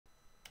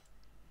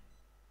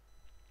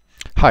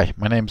Hi,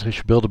 my name is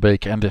Richard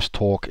Bilderbeek and this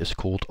talk is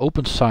called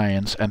Open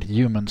Science and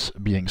Humans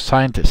Being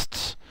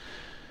Scientists.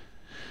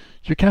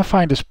 You can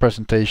find this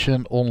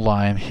presentation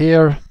online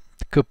here.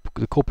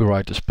 The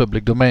copyright is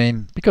public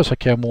domain because I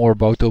care more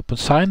about open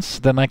science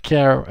than I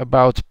care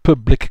about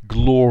public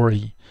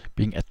glory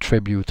being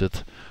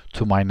attributed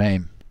to my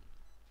name.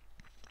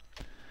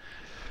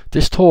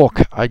 This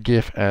talk I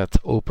give at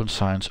Open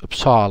Science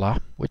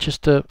Uppsala, which is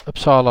the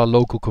Uppsala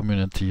local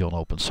community on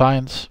open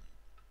science.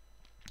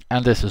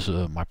 And this is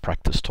my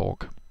practice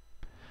talk.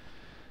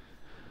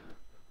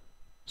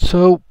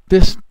 So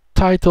this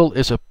title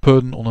is a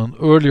pun on an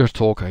earlier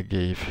talk I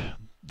gave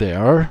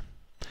there.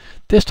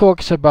 This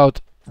talk is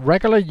about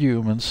regular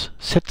humans,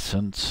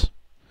 citizens,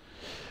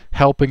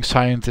 helping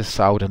scientists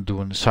out and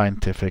doing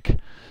scientific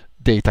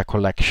data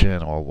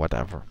collection or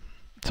whatever.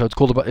 So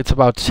it's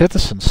about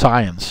citizen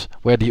science,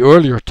 where the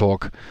earlier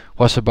talk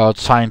was about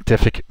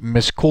scientific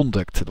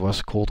misconduct. It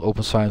was called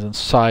Open Science and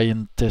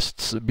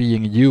Scientists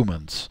Being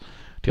Humans.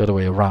 The other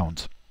way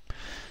around,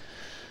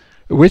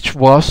 which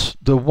was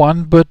the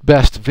one but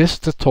best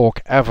visitor talk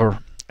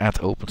ever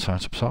at Open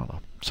Science Uppsala.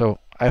 So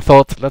I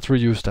thought, let's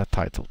reuse that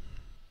title.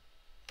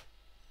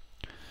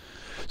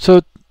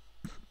 So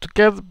to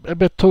get a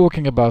bit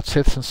talking about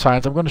citizen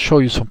science, I'm going to show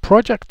you some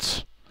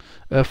projects.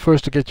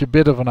 First, to get you a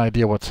bit of an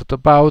idea what's it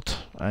about,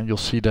 and you'll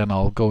see then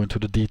I'll go into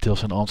the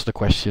details and answer the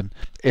question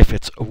if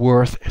it's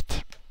worth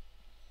it.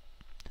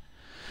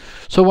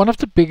 So one of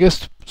the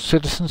biggest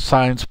citizen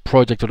science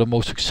projects, or the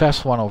most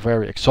successful one or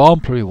very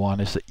exemplary one,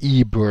 is the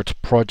eBird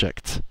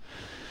project.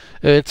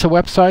 It's a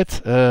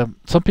website.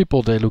 Some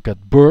people, they look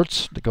at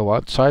birds, they go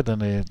outside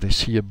and they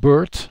see a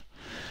bird,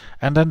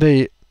 and then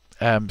they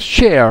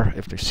share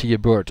if they see a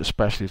bird,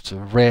 especially if it's a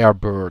rare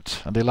bird,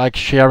 and they like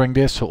sharing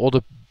this so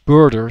other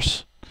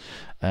birders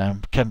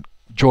can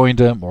join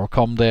them or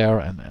come there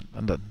and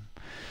then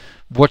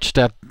watch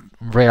that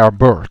rare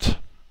bird.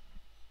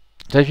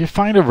 So if you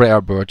find a rare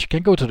bird, you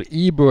can go to the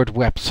eBird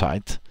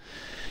website,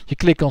 you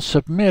click on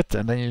submit,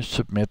 and then you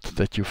submit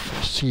that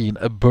you've seen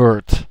a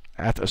bird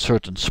at a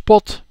certain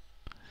spot,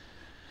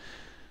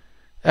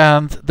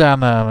 and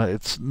then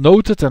it's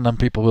noted and then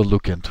people will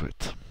look into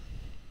it.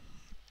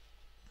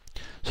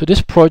 So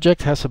this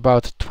project has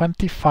about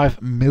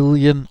 25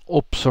 million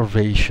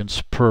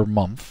observations per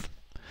month,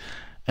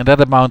 and that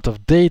amount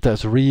of data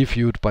is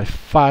reviewed by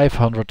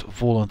 500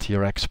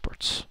 volunteer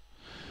experts.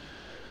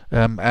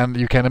 And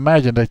you can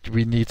imagine that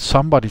we need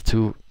somebody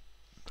to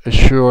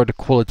assure the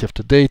quality of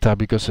the data,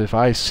 because if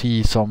I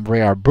see some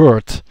rare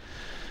bird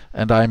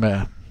and I'm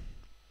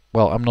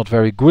not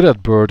very good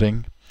at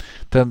birding,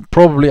 then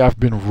probably I've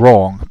been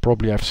wrong.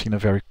 Probably I've seen a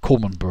very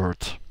common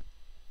bird.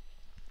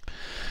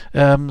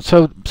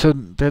 So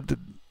the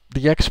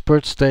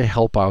experts, they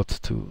help out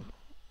to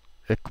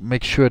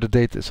make sure the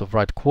data is of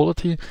right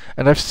quality.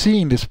 And I've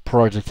seen this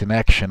project in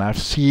action. I've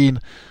seen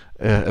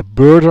a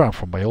birder, I'm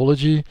from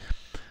biology,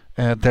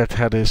 that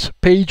had his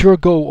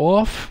pager go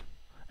off,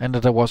 and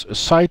that there was a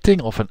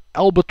sighting of an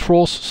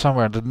albatross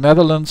somewhere in the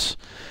Netherlands,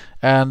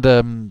 and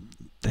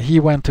he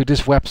went to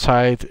this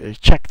website,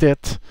 checked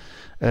it,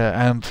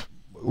 and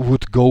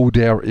would go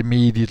there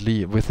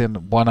immediately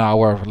within 1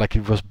 hour, like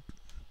he was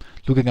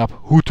looking up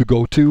who to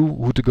go to,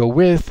 who to go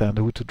with, and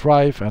who to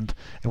drive, and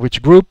in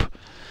which group,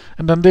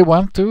 and then they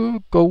went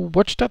to go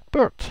watch that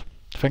bird,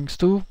 thanks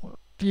to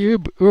the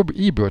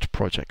eBird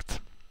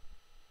project.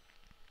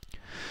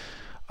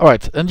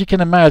 Alright, and you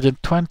can imagine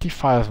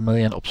 25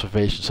 million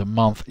observations a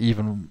month.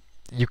 Even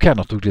you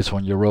cannot do this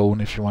on your own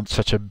if you want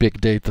such a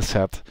big data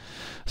set.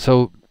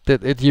 So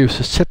that it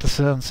uses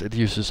citizens, it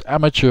uses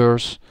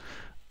amateurs,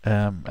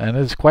 and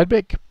it's quite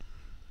big.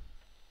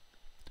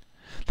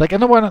 Like, and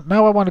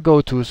now I want to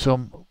go to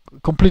some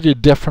completely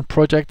different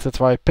project. That's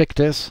why I picked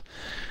this.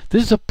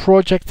 This is a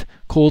project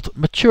called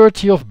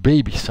Maturity of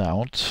Baby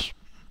Sounds,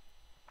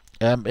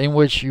 in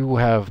which you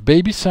have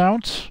baby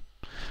sounds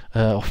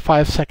of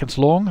 5 seconds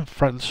long,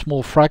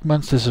 small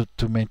fragments. This is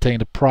to maintain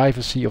the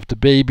privacy of the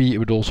baby,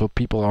 but also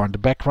people are in the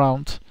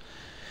background.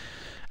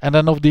 And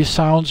then of these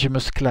sounds you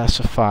must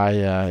classify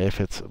if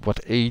it's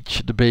what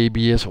age the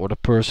baby is or the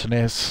person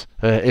is,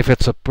 if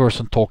it's a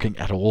person talking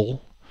at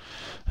all,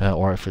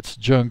 or if it's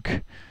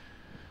junk,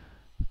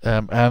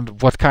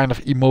 and what kind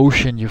of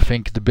emotion you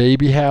think the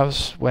baby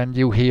has when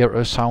you hear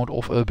a sound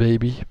of a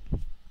baby.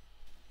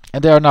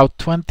 And there are now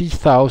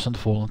 20,000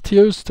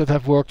 volunteers that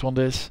have worked on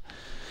this,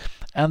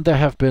 and there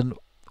have been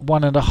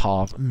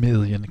 1.5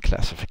 million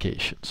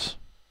classifications.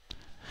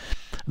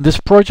 This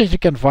project, you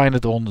can find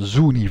it on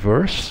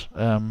Zooniverse.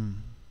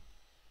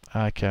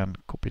 I can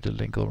copy the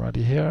link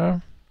already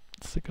here.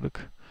 Let's take a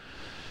look.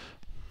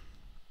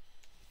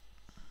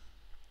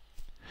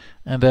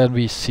 And then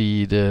we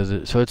see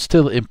so it's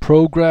still in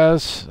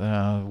progress.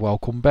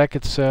 Welcome back,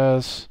 it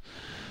says.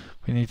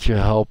 We need your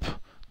help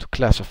to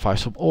classify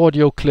some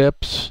audio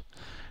clips.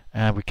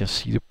 And we can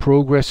see the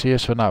progress here.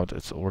 So now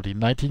it's already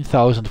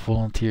 19,000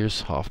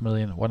 volunteers,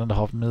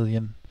 1.5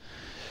 million.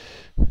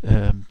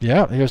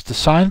 Yeah, here's the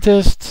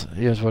scientist.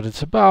 Here's what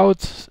it's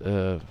about.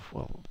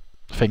 Well,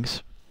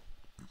 things.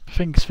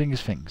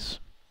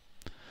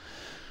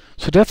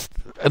 So that's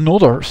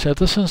another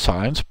citizen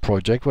science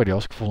project where they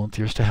ask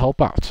volunteers to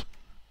help out.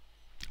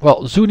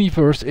 Well,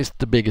 Zooniverse is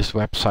the biggest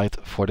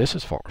website for this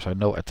as far as I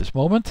know at this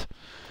moment.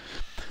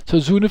 So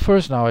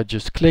Zooniverse, now I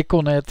just click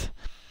on it,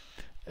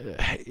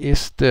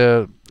 is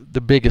the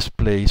biggest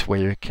place where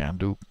you can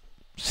do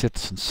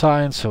citizen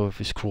science. So if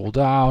we scroll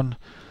down,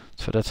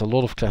 so that's a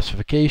lot of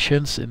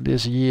classifications in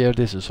this year.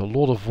 This is a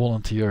lot of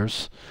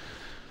volunteers.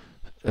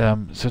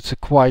 So it's a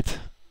quite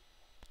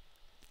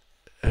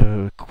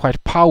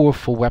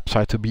powerful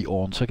website to be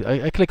on. So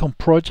I click on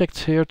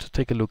projects here to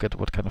take a look at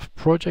what kind of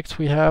projects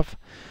we have.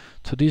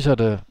 So these are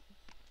the,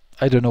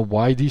 I don't know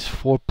why these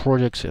 4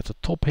 projects at the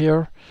top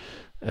here,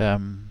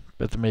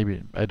 but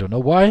maybe I don't know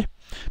why.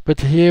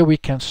 But here we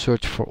can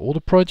search for all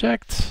the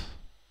projects.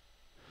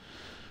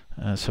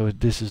 So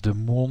this is the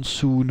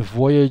monsoon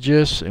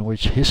voyages, in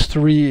which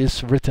history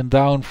is written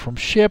down from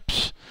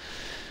ships.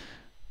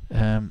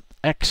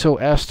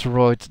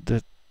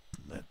 Exo-asteroid,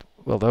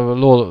 well, there were a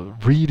lot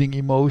of reading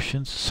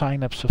emotions,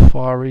 synapse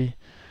safari.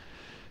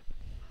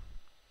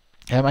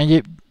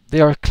 And they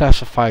are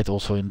classified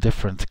also in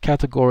different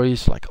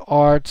categories, like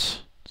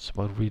arts, it's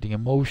about reading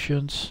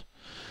emotions.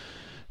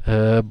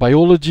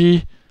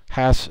 Biology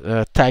has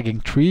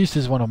tagging trees.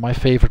 This is one of my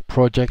favorite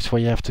projects,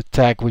 where you have to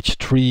tag which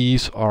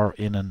trees are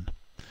in an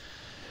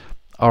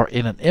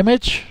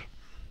image.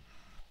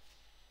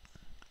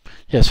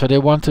 Yeah, so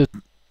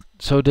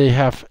they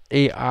have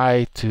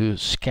AI to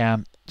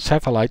scan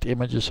satellite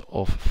images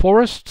of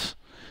forests,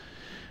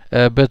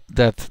 but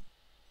that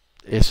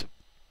is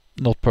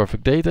not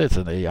perfect data. It's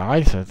an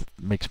AI, so it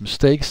makes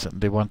mistakes,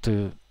 and they want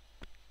to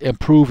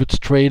improve its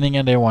training,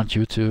 and they want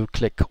you to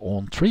click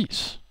on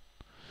trees.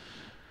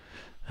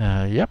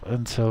 Yep,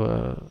 and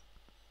so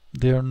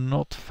they're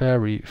not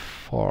very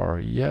far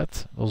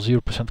yet. Well,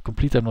 0%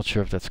 complete. I'm not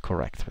sure if that's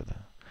correct. But,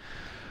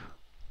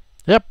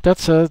 yep,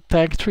 that's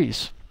tag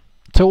trees.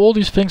 So all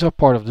these things are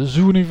part of the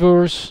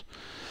Zooniverse,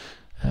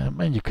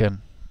 and you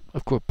can,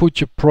 of course, put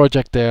your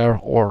project there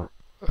or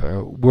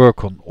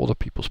work on other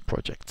people's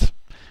projects.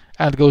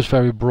 And it goes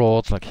very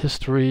broad, like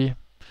history.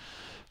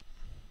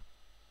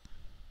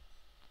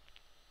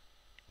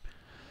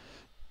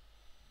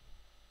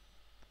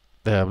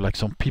 Like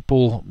some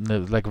people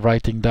like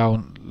writing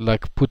down,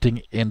 like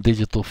putting in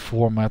digital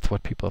format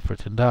what people have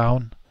written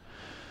down.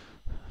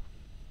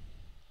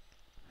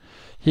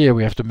 Here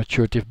we have the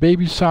maturity of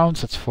baby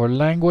sounds. That's for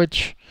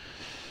language,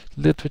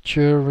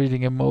 literature,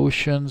 reading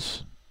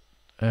emotions.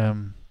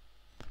 So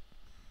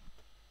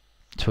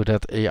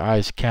that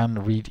AIs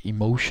can read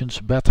emotions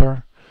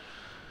better.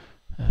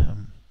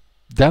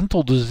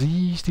 Dental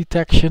disease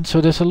detection.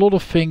 So there's a lot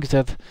of things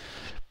that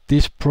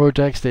these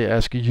projects, they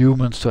ask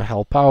humans to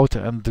help out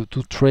and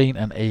to train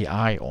an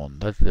AI on,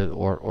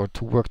 or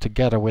to work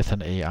together with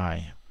an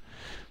AI.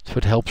 So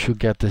it helps you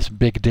get this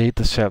big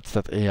data set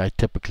that AI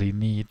typically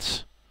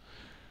needs.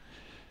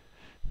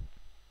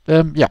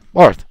 Yeah,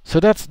 alright,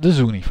 so that's the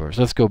Zooniverse.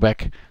 Let's go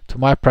back to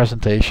my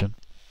presentation.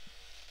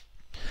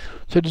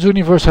 So the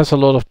Zooniverse has a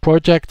lot of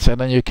projects,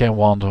 and then you can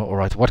wonder,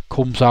 alright, what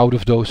comes out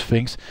of those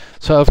things?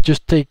 So I've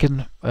just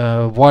taken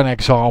one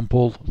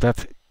example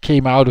that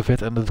came out of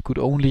it, and it could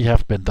only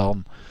have been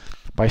done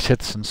by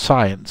citizen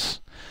science.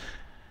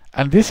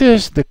 And this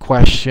is the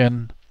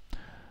question,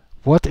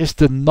 what is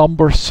the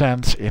number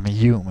sense in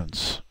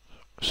humans?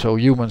 So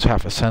humans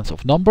have a sense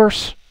of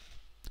numbers.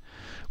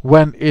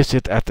 When is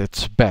it at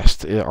its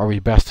best? Are we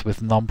best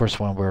with numbers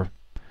when we're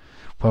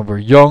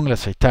young,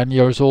 let's say 10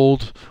 years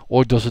old,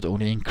 or does it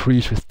only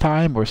increase with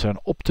time, or is there an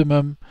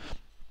optimum?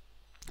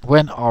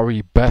 When are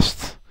we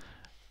best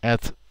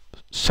at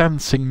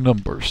sensing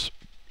numbers?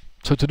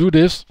 So to do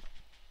this,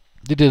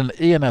 they did an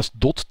ANS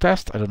dot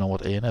test. I don't know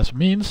what ANS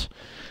means,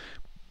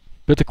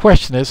 but the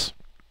question is,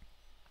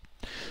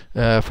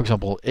 for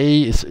example,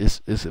 A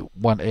is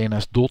one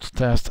ANS dot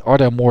test. Are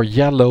there more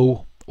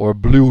yellow or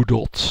blue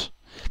dots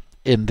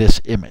in this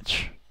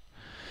image?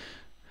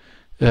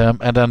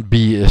 And then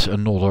B is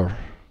another.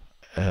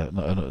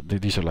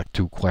 These are like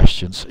 2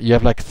 questions. You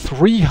have like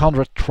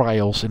 300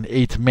 trials in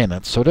 8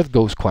 minutes, so that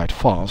goes quite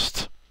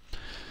fast.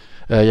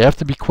 You have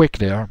to be quick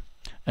there,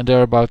 and there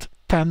are about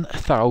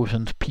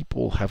 10,000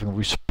 people having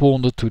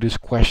responded to this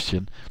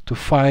question to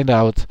find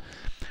out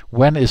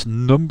when is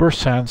number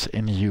sense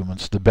in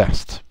humans the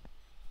best.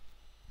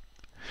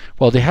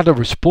 Well, they had a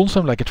response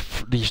time, like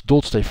these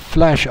dots, they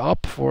flash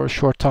up for a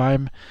short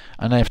time,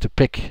 and I have to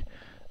pick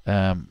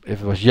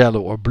if it was yellow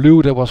or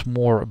blue that was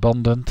more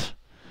abundant.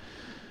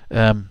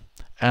 And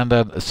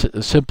then a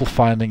simple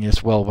finding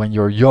is, well, when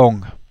you're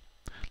young,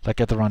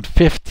 like at around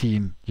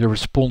 15, your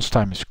response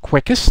time is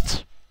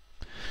quickest.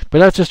 But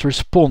that's just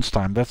response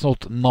time, that's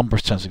not number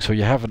sensing. So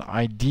you have an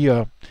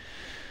idea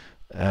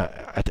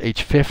at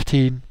age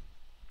 15.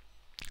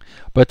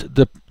 But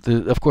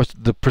of course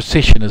the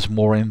precision is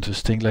more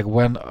interesting, like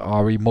when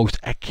are we most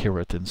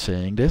accurate in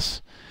saying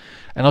this?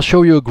 And I'll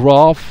show you a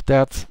graph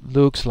that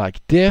looks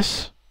like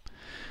this.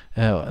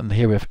 And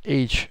here we have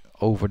age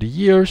over the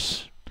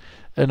years,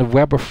 and a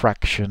Weber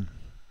fraction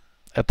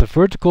at the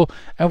vertical.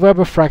 And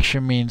Weber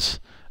fraction means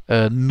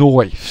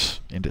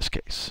noise in this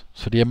case.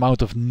 So the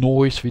amount of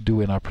noise we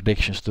do in our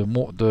predictions,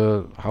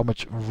 how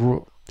much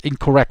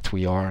incorrect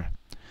we are.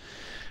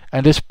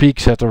 And this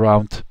peaks at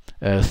around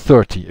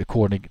 30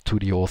 according to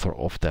the author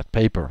of that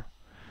paper.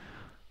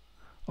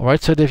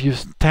 Alright, so they've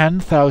used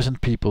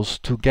 10,000 people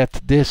to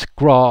get this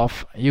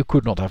graph. You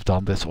could not have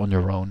done this on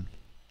your own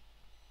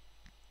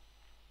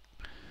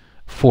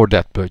for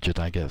that budget,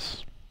 I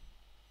guess.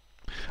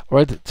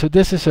 Alright, so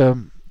this is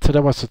so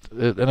that was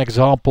an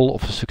example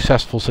of a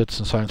successful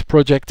citizen science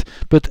project,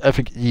 but I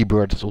think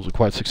eBird is also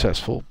quite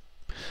successful.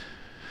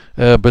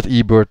 But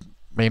eBird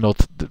may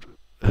not.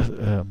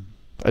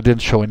 I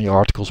didn't show any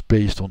articles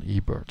based on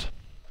eBird.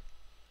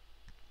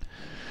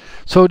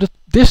 So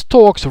this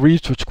talk's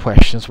research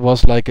questions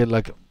was like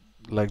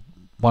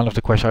one of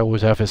the questions I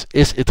always have is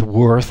it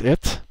worth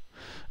it?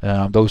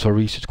 Those are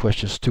research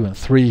questions 2 and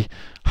 3.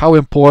 How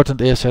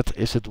important is it?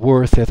 Is it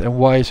worth it? And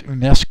why is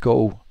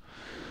UNESCO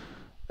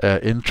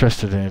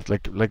interested in it?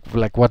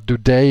 Like what do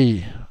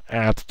they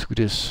add to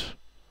this?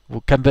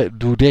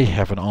 Do they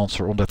have an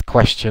answer on that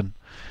question,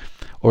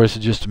 or is it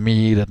just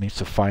me that needs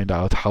to find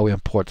out how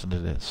important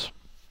it is?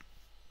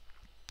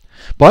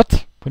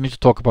 But we need to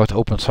talk about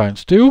open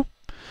science too.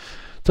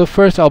 So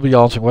first I'll be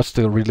answering what's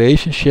the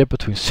relationship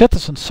between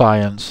citizen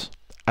science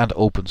and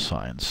open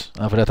science.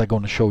 And for that I'm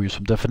going to show you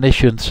some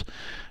definitions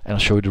and I'll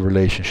show you the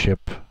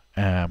relationship,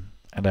 and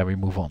then we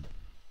move on.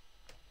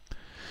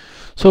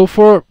 So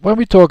when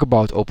we talk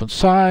about open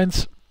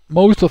science,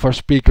 most of our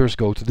speakers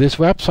go to this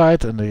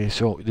website and they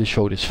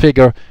show this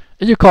figure,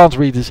 and you can't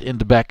read this in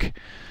the back,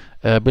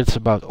 but it's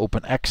about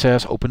open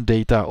access, open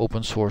data,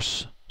 open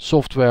source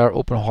software,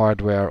 open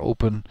hardware, a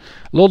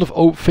lot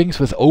of things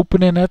with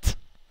open in it.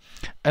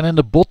 And in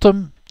the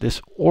bottom,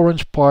 this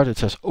orange part, it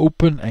says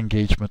open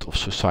engagement of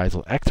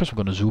societal actors. I'm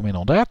going to zoom in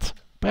on that.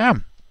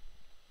 Bam!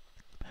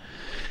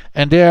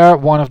 And there,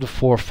 one of the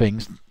 4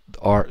 things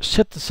are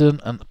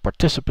citizen and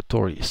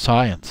participatory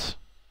science.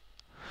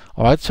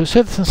 Alright, so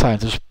citizen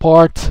science is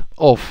part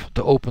of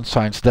the open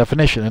science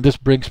definition, and this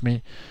brings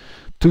me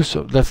to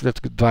let's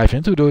dive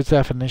into those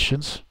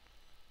definitions.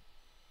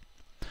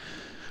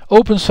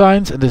 Open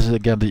science, and this is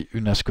again the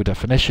UNESCO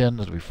definition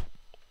that we've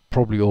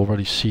probably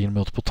already seen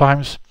multiple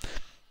times.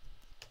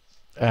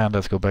 And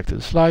let's go back to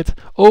the slide.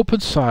 Open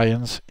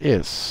science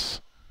is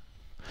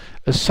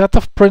a set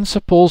of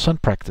principles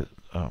and practice.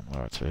 Oh,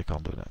 alright, so you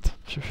can't do that.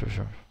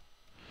 Sure.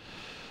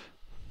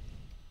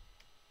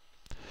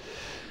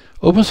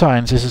 Open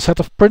science is a set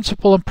of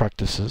principles and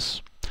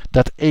practices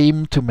that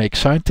aim to make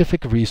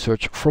scientific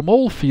research from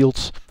all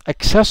fields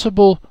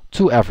accessible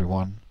to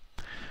everyone,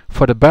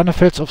 for the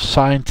benefits of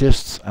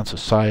scientists and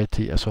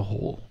society as a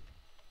whole.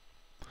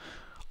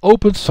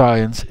 Open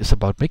science is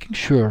about making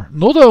sure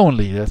not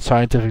only that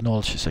scientific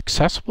knowledge is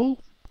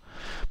accessible,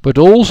 but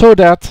also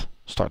that,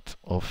 start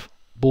of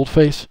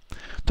boldface,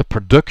 the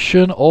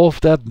production of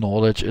that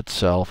knowledge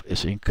itself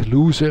is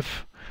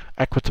inclusive,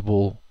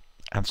 equitable,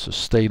 and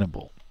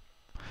sustainable.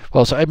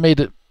 Well, so I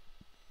made it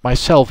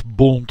myself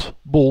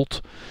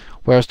bold.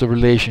 Where's the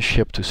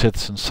relationship to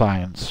citizen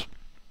science?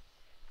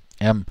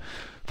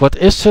 What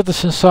is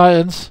citizen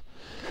science?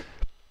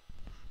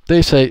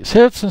 They say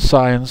citizen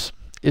science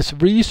is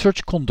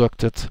research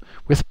conducted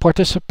with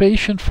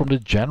participation from the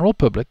general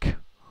public,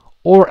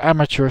 or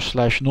amateur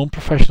 /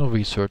 non-professional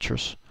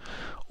researchers,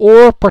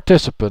 or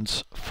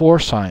participants for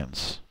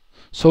science,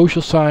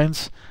 social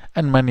science,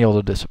 and many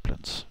other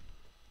disciplines.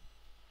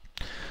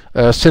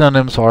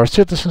 Synonyms are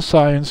citizen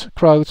science,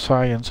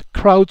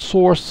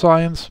 crowdsourced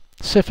science,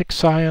 civic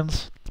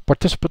science,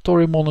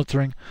 participatory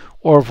monitoring,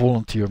 or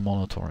volunteer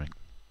monitoring.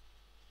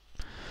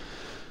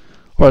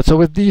 Alright, so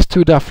with these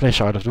 2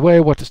 definitions out of the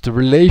way, what is the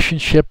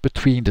relationship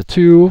between the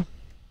 2?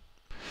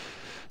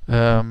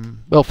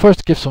 Well,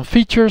 first give some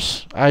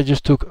features. I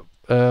just took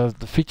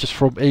the features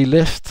from a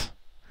list.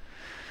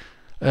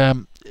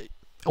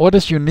 What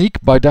is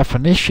unique by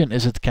definition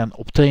is it can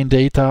obtain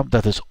data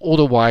that is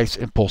otherwise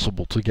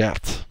impossible to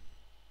get.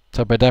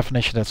 So by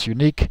definition that's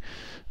unique,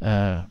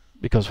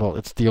 because, well,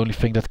 it's the only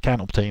thing that can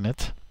obtain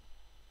it.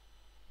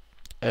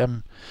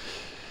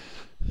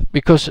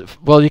 Because,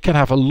 well, you can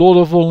have a lot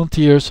of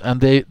volunteers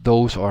and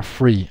those are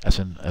free, as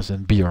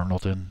in beer,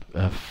 not in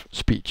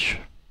speech.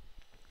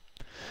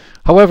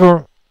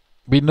 However,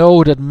 we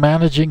know that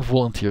managing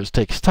volunteers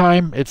takes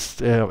time.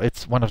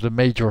 It's one of the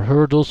major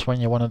hurdles when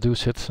you want to do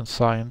citizen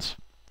science.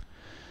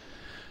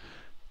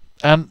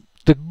 And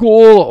the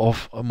goal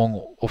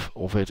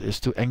of it is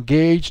to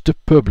engage the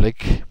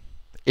public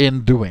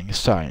in doing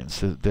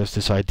science. There's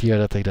this idea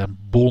that they then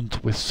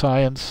bond with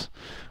science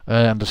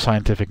and the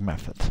scientific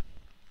method.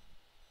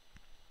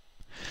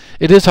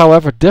 It is,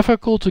 however,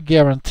 difficult to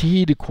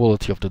guarantee the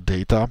quality of the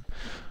data.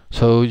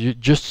 So you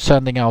just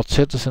sending out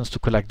citizens to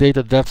collect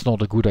data, that's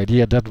not a good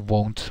idea. That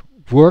won't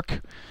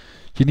work.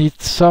 You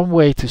need some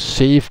way to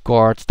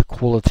safeguard the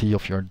quality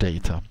of your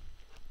data.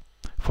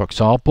 For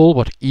example,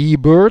 what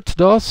eBird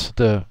does,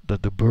 the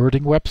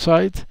birding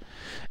website,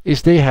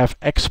 is they have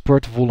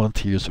expert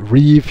volunteers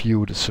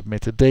review the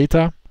submitted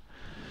data.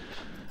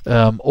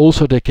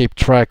 Also, they keep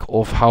track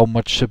of how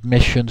much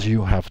submissions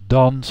you have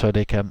done, so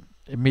they can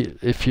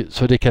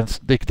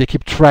they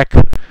keep track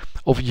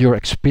of your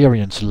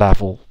experience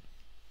level.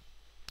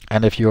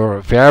 And if you're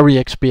very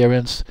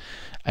experienced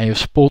and you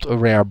spot a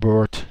rare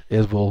bird,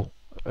 it will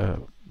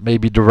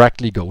maybe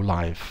directly go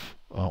live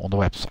on the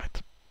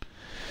website.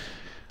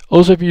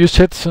 Also, if you use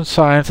citizen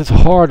science, it's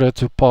harder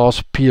to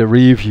pass peer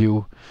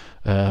review,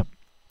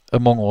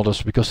 among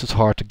others, because it's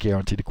hard to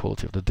guarantee the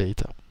quality of the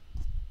data.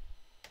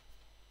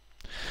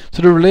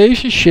 So the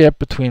relationship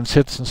between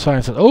citizen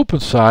science and open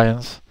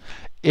science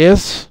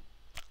is,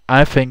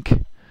 I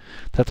think,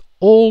 that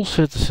all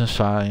citizen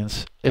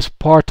science is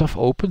part of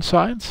open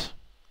science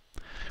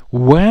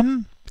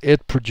when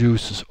it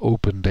produces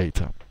open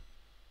data.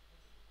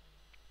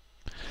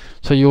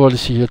 So you already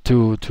see here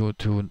two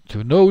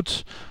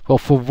notes. Well,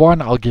 for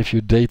one, I'll give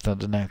you data on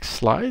the next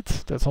slide.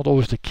 That's not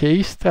always the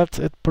case that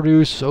it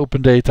produces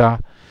open data.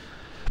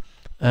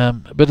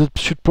 But it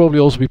should probably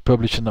also be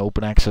published in the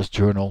open access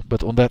journal.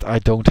 But on that I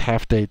don't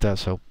have data,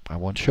 so I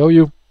won't show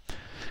you.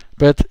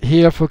 But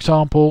here, for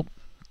example,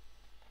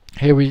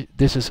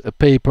 this is a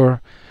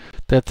paper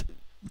that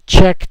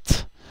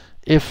checked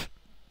if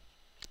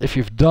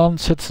you've done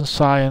citizen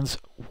science,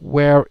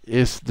 where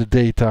is the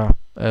data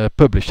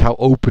published, how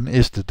open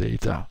is the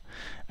data,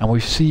 and we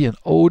see in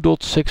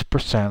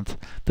 0.6%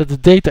 that the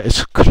data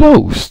is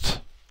closed.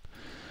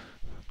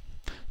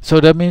 So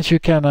that means you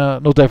can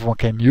not everyone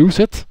can use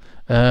it.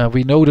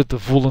 We know that the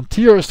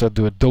volunteers that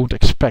do it don't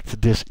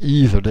expect this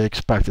either. They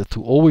expect it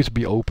to always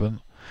be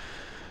open.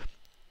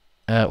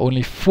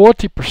 Only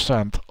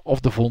 40%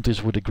 of the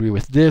volunteers would agree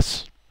with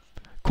this,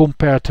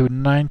 compared to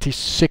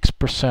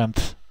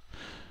 96%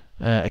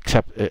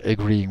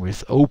 agreeing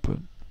with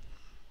open.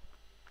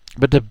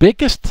 But the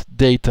biggest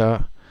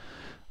data,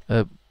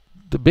 the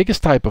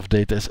biggest type of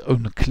data is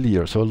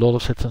unclear. So a lot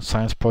of citizen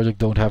science projects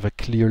don't have a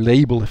clear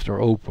label if they're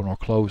open or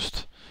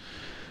closed.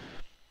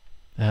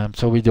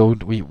 So we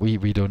don't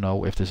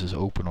know if this is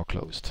open or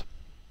closed.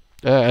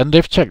 And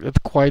they've checked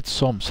at quite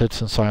some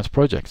citizen science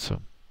projects.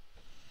 So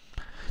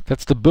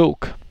that's the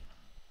bulk.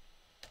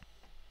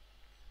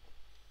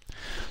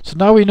 So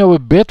now we know a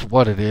bit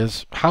what it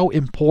is. How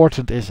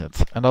important is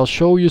it? And I'll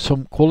show you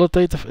some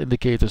qualitative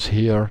indicators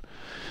here.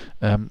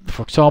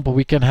 For example,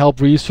 we can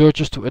help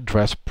researchers to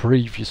address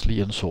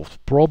previously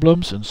unsolved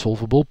problems,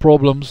 unsolvable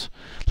problems,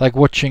 like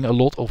watching a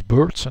lot of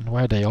birds and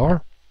where they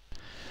are.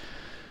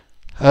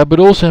 But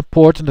also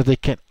important that they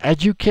can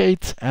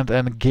educate and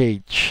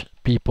engage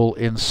people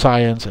in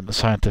science and the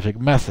scientific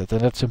method.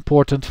 And that's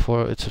important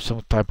for, it's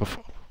some type of,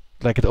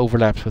 like it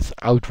overlaps with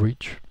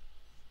outreach.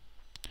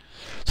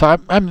 So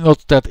I'm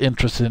not that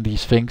interested in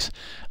these things.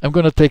 I'm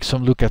going to take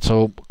some look at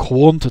some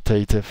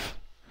quantitative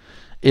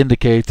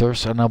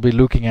indicators, and I'll be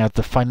looking at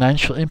the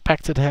financial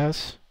impact it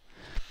has,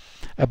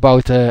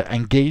 about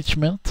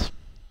engagement,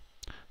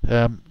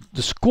 the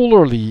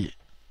scholarly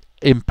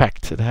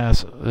impact it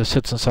has,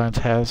 citizen science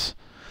has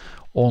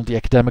on the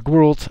academic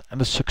world, and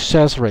the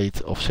success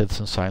rate of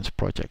citizen science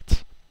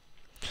projects.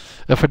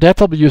 For that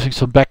I'll be using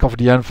some back of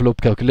the envelope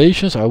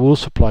calculations. I will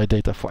supply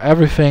data for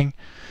everything,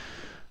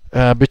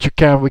 but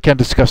we can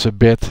discuss a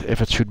bit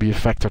if it should be a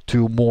factor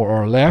 2 more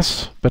or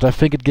less, but I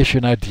think it gives you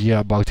an idea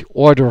about the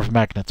order of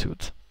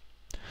magnitude.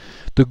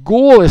 The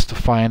goal is to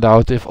find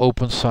out if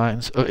open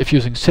science, if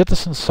using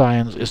citizen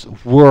science is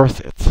worth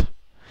it.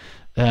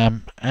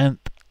 And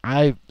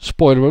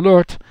spoiler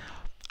alert,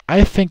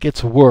 I think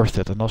it's worth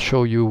it, and I'll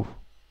show you,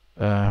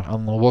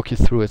 I'll walk you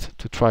through it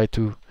to try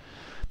to,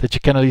 that you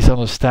can at least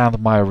understand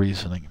my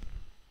reasoning.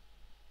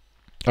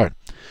 Alright,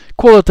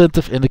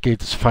 qualitative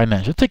indicators,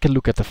 financial. Take a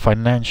look at the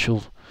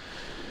financial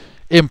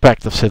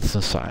impact of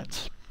citizen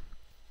science.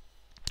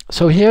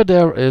 So here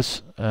there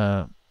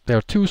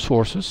are two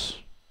sources.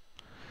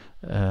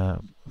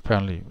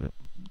 Apparently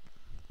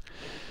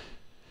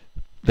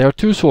there are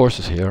two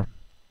sources here,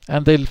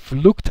 and they've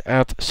looked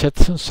at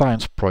citizen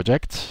science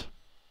projects,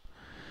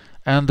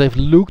 and they've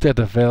looked at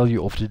the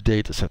value of the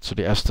data set. So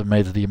they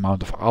estimated the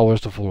amount of hours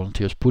the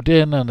volunteers put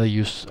in, and they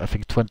use, I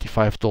think,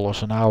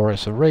 $25 an hour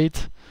as a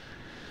rate.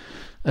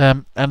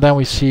 And then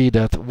we see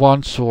that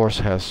one source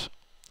has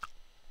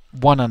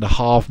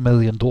 $1.5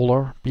 million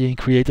being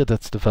created,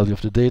 that's the value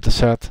of the data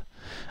set,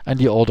 and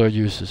the other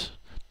uses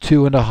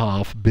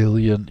 $2.5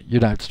 billion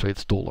United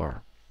States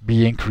dollar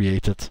being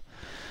created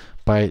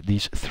by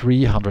these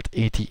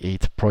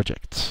 388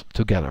 projects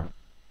together.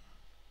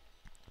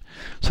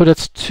 So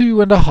that's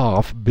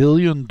 $2.5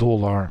 billion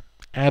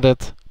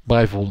added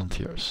by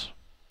volunteers.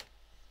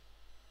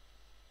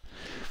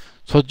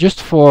 So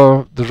just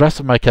for the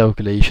rest of my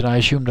calculation, I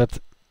assume that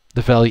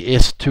the value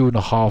is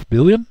 $2.5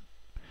 billion,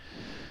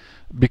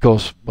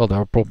 because, well, there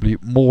are probably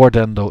more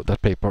than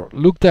that paper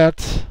looked at.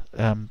 So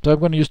I'm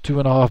going to use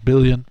 $2.5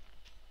 billion.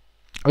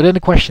 But then the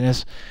question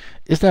is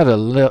that a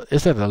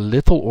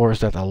little or is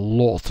that a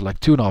lot? Like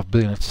 $2.5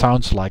 billion, it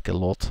sounds like a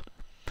lot.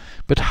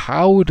 But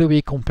how do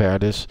we compare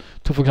this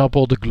to, for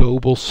example, the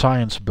global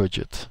science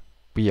budget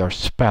we are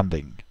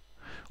spending?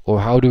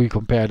 Or how do we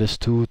compare this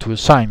to a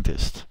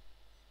scientist?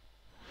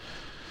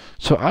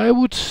 So I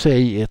would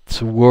say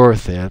it's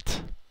worth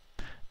it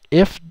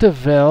if the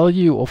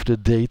value of the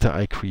data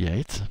I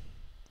create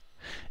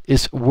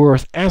is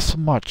worth as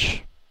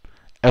much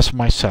as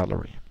my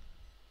salary.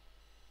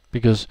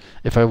 Because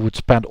if I would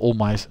spend all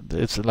my,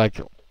 it's like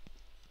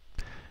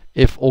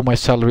if all my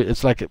salary,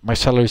 it's like my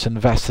salary is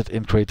invested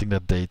in creating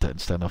that data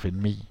instead of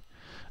in me.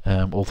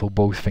 Although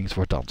both things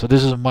were done. So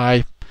this is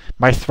my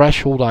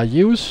threshold I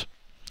use.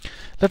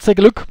 Let's take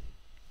a look.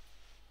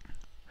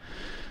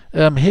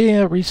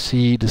 Here we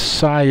see the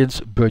science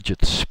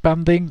budget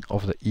spending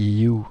of the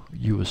EU,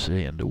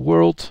 USA and the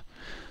world.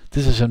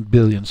 This is in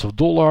billions of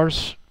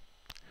dollars.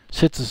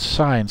 Citizen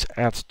science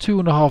adds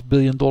 $2.5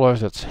 billion,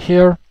 that's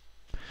here.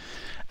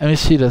 And we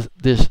see that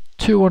this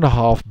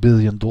 $2.5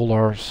 billion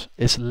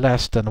is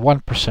less than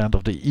 1%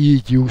 of the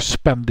EU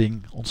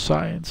spending on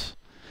science.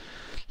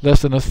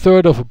 Less than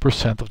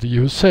 1/3% of the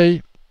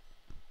USA.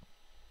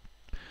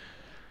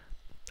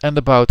 And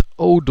about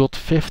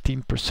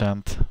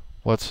 0.15%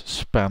 what's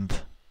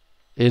spent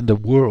in the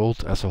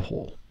world as a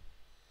whole.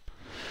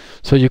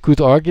 So you could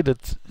argue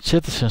that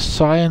citizen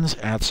science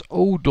adds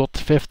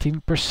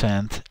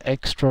 0.15%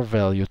 extra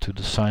value to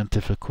the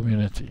scientific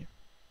community.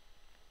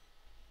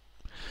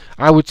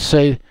 I would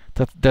say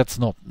that that's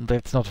not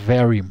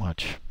very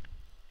much.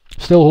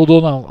 Still, hold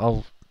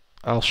on,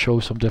 I'll show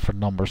some different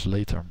numbers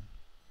later.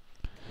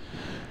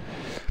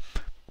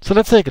 So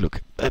let's take a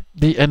look at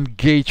the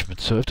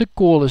engagement. So if the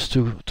goal is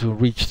to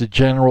reach the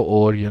general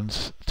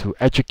audience, to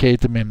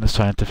educate them in the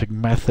scientific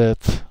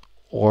method,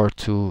 or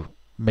to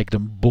make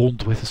them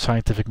bond with the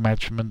scientific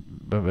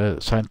management,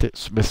 with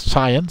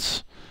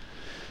science,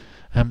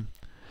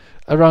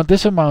 around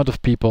this amount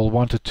of people,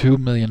 1 to 2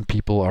 million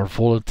people, are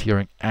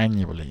volunteering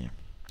annually.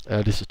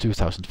 This is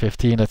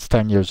 2015, that's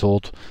 10 years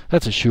old.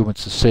 Let's assume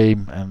it's the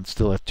same and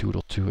still at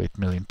 2.28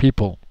 million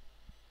people.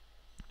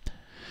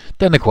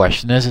 Then the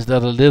question is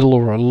that a little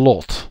or a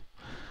lot?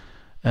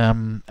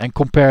 And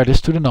compare this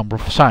to the number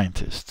of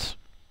scientists.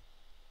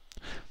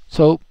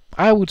 So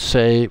I would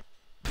say,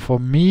 for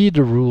me,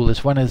 the rule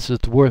is when I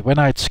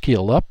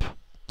scale up,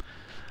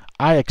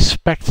 I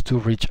expect to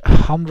reach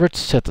 100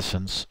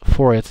 citizens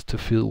for it to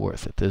feel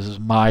worth it. This is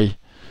my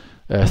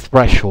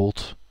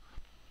threshold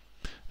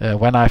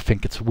when I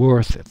think it's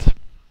worth it.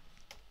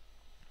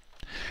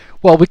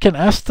 Well, we can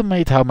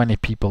estimate how many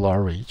people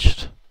are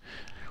reached.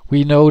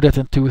 We know that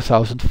in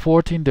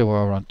 2014 there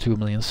were around 2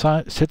 million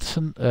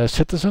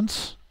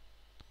citizens.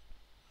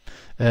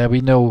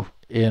 We know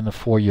in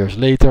 4 years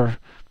later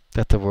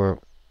that there were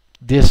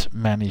this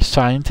many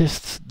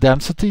scientists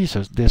density,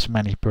 so this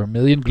many per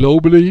million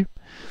globally.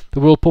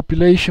 The world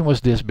population was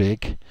this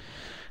big,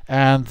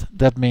 and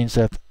that means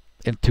that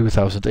in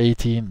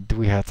 2018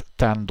 we had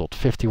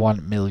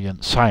 10.51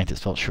 million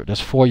scientists. Well, sure,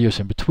 there's 4 years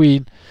in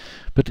between,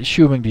 but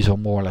assuming these are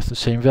more or less the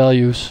same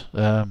values,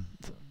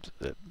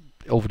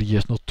 over the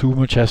years not too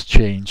much has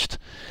changed.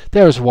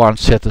 There is one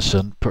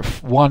citizen per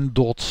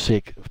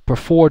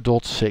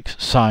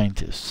 4.6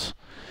 scientists.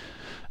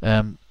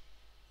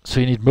 So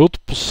you need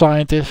multiple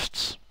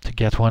scientists to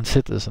get one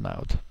citizen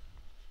out.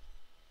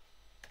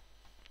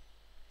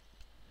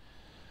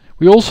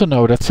 We also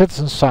know that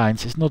citizen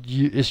science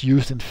is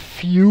used in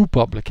few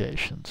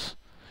publications.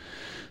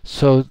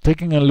 So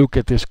taking a look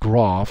at this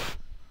graph,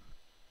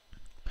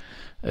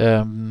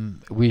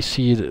 we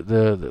see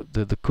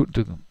the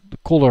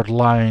colored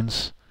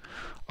lines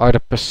are the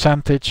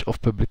percentage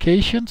of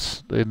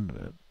publications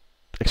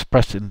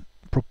expressed in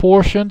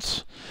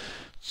proportions.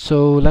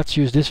 So let's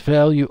use this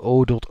value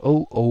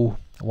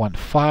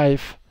 0.0015.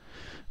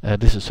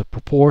 This is a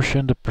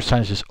proportion. The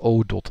percentage is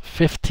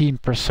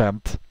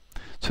 0.15%.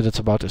 So that's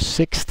about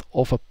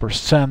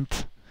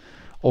 1/6%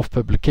 of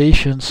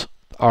publications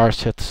are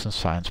citizen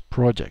science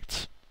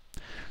projects.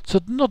 So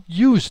it's not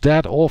used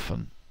that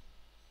often.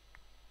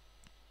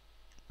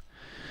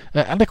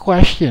 And the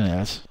question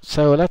is,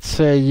 so let's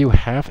say you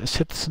have a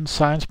citizen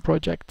science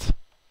project.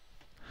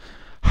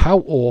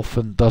 How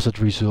often does it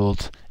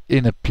result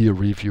in a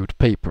peer-reviewed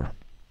paper?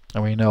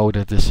 And we know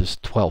that this is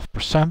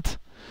 12%.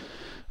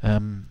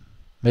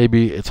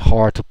 Maybe it's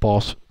hard to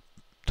pass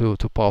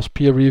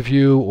peer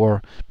review,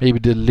 or maybe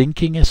the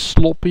linking is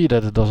sloppy,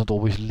 that it doesn't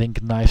always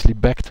link nicely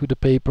back to the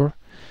paper.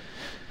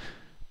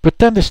 But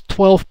then this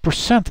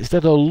 12%, is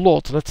that a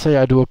lot? Let's say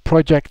I do a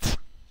project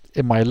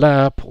in my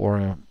lab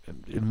or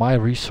in my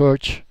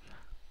research.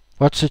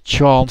 What's the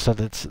chance that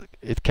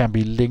it can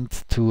be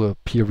linked to a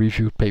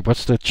peer-reviewed paper?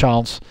 What's the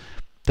chance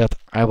that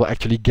I will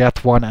actually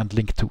get one and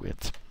link to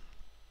it?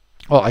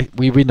 Well,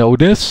 we know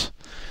this.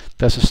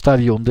 There's a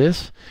study on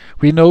this.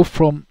 We know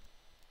from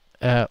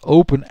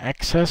open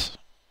access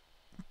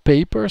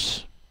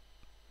papers,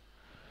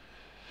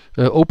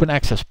 open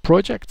access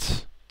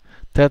projects,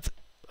 that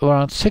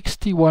around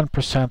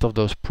 61% of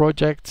those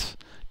projects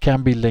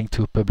can be linked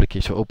to a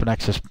publication. So open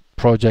access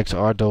projects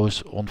are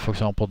those on, for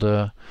example,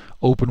 the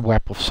Open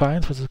Web of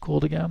Science. What's it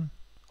called again?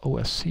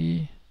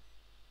 OSC.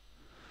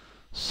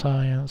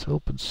 Science,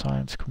 Open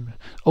Science,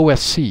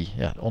 OSC.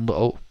 Yeah, on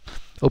the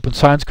Open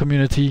Science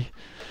Community.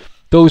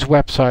 Those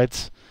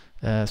websites,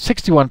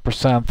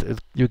 61%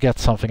 you get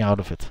something out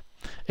of it.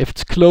 If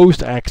it's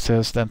closed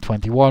access, then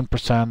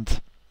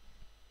 21%.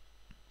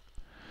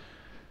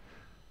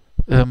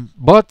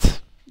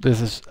 But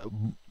this is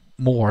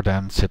more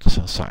than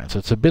citizen science.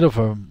 It's a bit of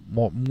a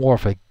more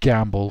of a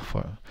gamble,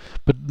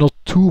 but not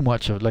too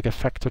much of like a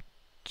factor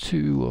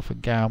 2 of a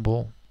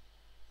gamble.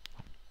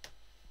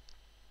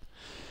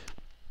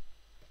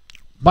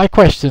 My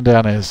question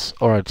then is,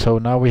 alright, so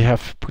now we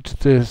have put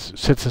this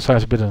citizen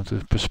science a bit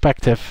into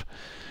perspective.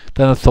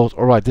 Then I thought,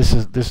 alright,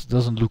 this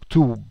doesn't look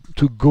too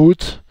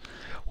good.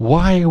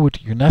 Why would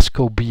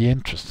UNESCO be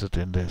interested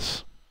in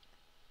this?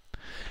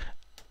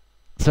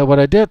 So what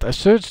I did, I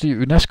searched the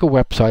UNESCO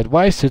website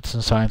why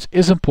citizen science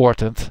is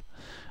important.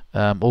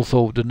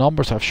 Although the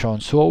numbers I've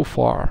shown so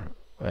far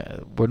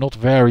were not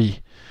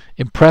very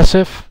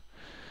impressive.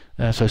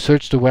 So I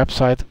searched the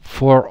website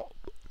for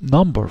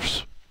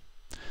numbers.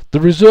 The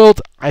result,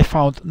 I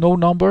found no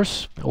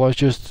numbers. It was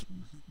just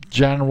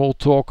general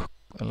talk,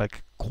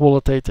 like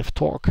qualitative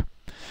talk.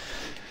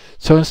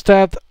 So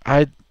instead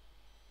I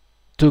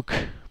took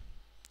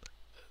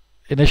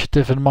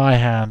initiative in my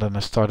hand and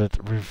I started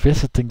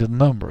revisiting the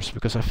numbers,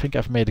 because I think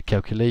I've made a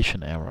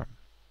calculation error.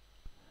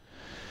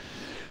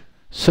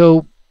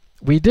 So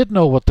we did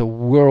know what the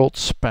world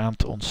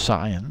spent on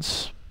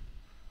science,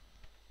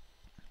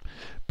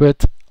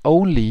 but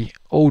only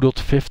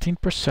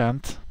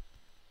 0.15%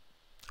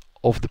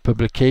 of the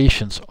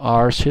publications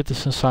are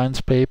citizen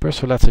science papers.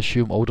 So let's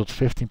assume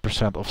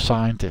 0.15% of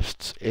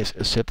scientists is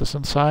a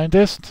citizen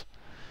scientist.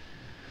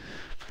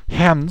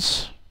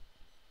 Hence,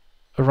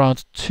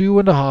 around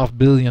 $2.5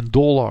 billion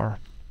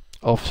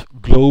of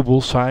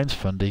global science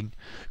funding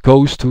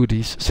goes to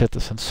these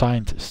citizen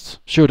scientists.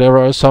 Sure, there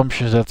are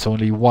assumptions that's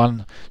only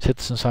one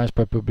citizen science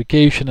per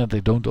publication and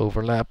they don't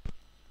overlap.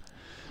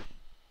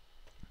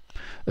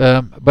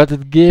 But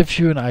it gives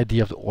you an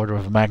idea of the order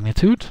of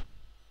magnitude.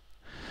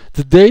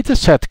 The data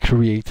set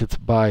created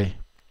by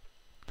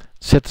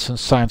Citizen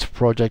Science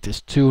Project is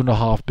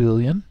 2.5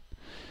 billion.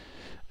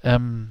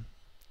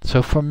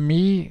 So for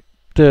me,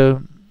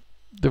 the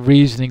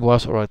reasoning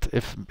was, alright,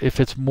 if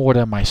it's more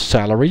than my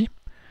salary,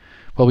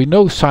 well, we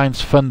know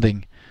science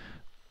funding,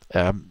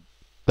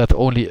 that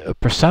only a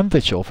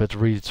percentage of it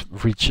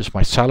reaches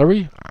my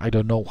salary. I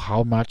don't know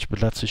how much,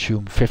 but let's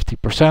assume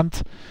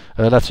 50%.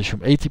 Let's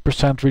assume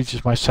 80%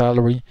 reaches my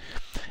salary.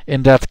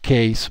 In that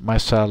case, my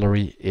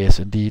salary is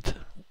indeed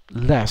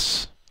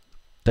less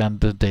than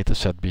the data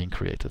set being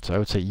created. So I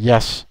would say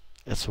yes,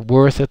 it's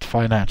worth it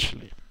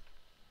financially.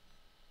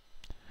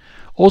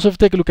 Also, if we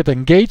take a look at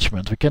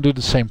engagement, we can do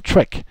the same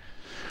trick.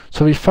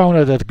 So we found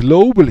out that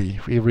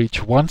globally we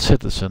reach 1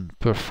 citizen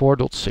per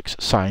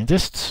 4.6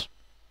 scientists.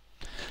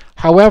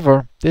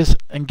 However, this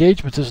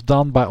engagement is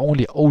done by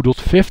only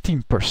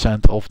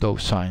 0.15% of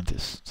those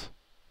scientists.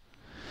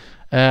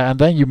 And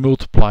then you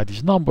multiply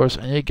these numbers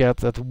and you get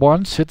that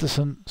 1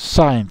 citizen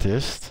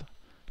scientist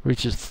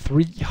reaches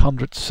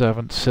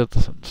 307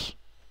 citizens.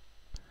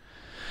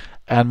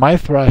 And my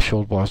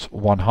threshold was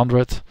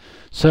 100.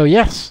 So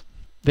yes,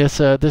 this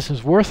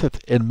is worth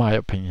it in my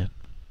opinion.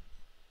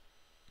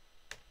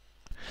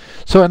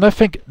 So, and I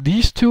think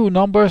these two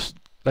numbers,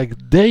 like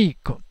they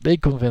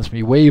convince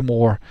me way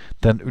more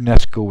than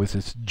UNESCO with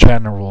its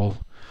general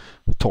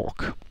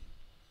talk.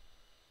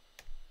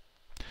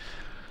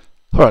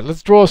 Alright,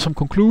 let's draw some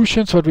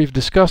conclusions. What we've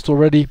discussed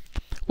already.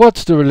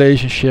 What's the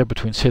relationship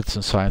between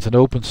citizen science and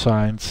open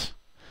science?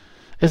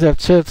 Is that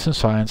citizen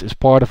science is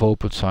part of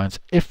open science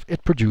if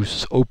it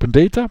produces open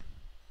data,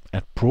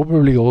 and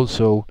probably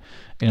also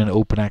in an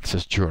open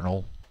access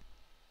journal.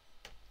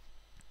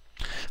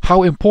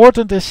 How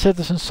important is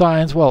citizen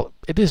science? Well,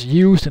 it is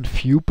used in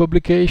few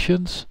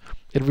publications.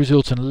 It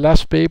results in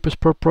less papers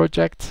per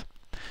project,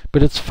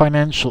 but its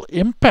financial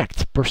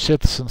impact per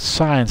citizen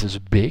science is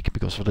big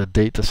because of the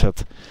data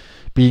set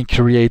being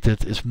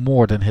created is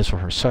more than his or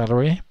her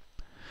salary.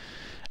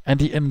 And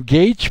the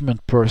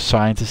engagement per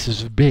scientist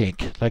is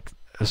big. Like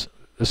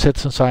a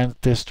citizen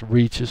scientist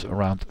reaches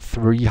around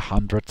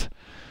 300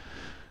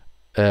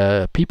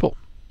 people.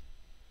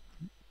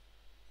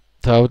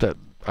 So that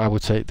I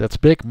would say that's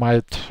big.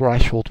 My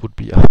threshold would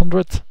be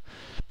 100,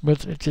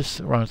 but it is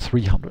around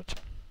 300.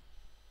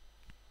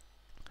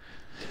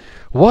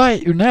 Why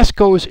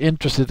UNESCO is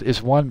interested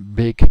is one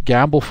big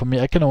gamble for me.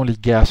 I can only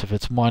guess if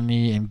it's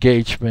money,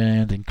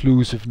 engagement,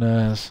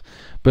 inclusiveness,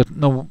 but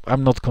no,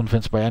 I'm not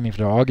convinced by any of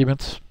their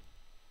arguments.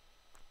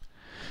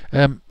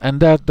 And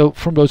that, though,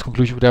 from those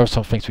conclusions, there are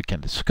some things we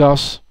can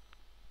discuss.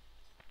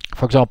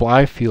 For example,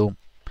 I feel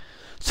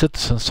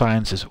citizen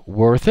science is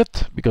worth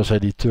it because I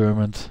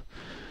determined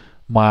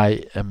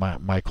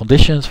my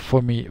conditions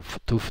for me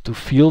to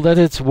feel that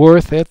it's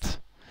worth it.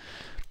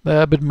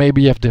 But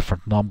maybe you have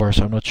different numbers.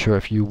 I'm not sure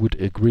if you would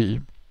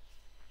agree.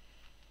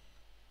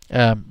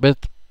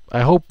 But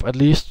I hope at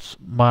least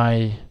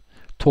my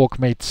talk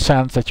made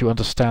sense, that you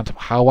understand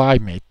how I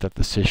made that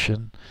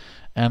decision.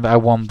 And I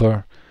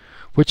wonder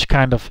which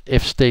kind of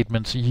if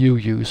statements you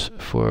use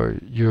for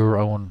your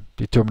own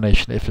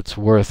determination if it's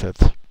worth it.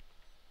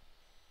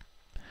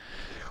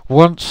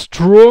 One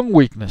strong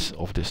weakness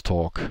of this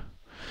talk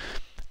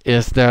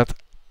is that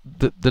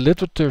the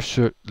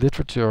literature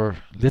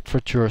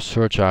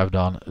search I've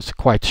done is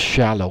quite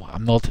shallow.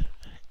 I'm not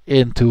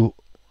into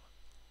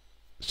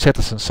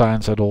citizen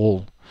science at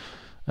all.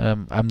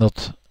 I'm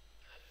not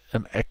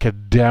an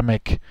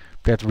academic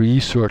that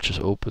researches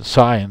open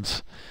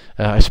science.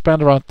 I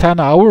spend around 10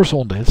 hours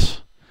on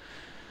this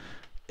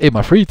in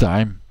my free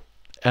time,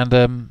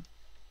 and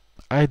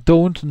I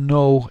don't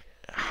know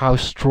how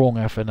strong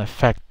of an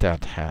effect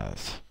that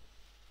has.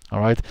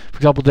 Alright, for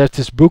example, there's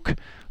this book,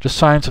 The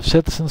Science of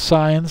Citizen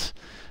Science.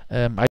 I